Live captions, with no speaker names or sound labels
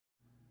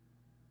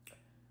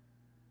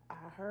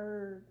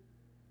heard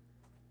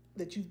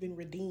that you've been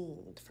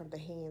redeemed from the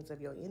hands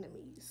of your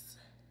enemies.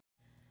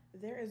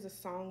 There is a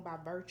song by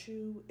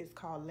Virtue. It's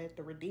called Let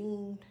the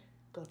Redeemed.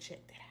 Go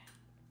check that out.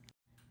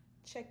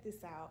 Check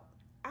this out.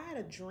 I had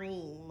a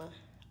dream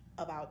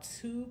about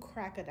two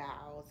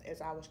crocodiles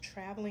as I was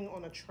traveling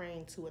on a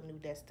train to a new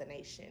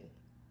destination.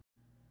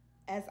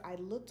 As I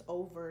looked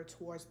over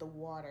towards the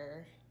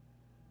water,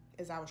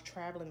 as I was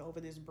traveling over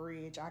this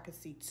bridge, I could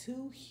see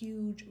two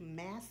huge,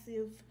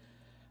 massive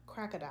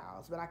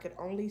crocodiles, but I could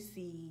only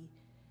see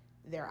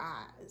their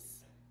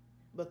eyes.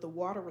 But the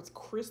water was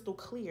crystal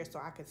clear, so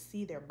I could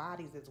see their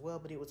bodies as well,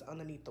 but it was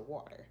underneath the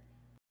water.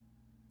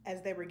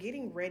 As they were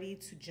getting ready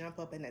to jump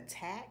up and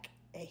attack,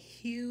 a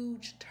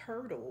huge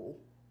turtle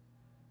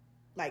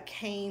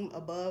came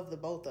above the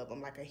both of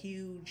them, like a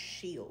huge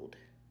shield.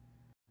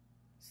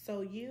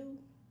 So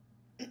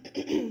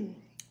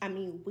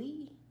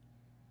we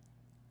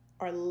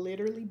are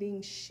literally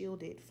being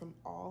shielded from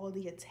all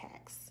the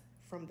attacks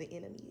from the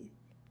enemy.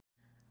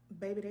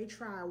 Baby, they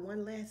tried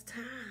one last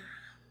time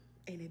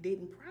and it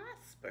didn't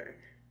prosper.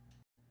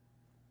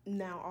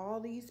 Now all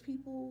these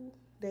people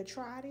that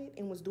tried it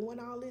and was doing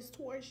all this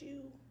towards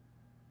you,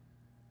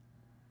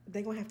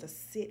 they're gonna have to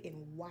sit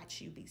and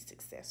watch you be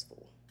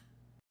successful.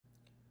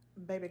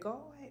 Baby,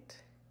 God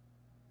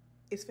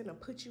is finna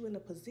put you in a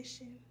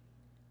position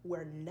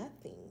where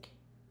nothing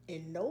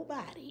and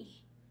nobody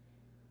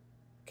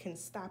can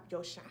stop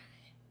your shine,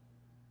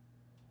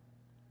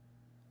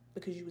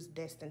 because you was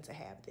destined to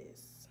have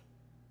this.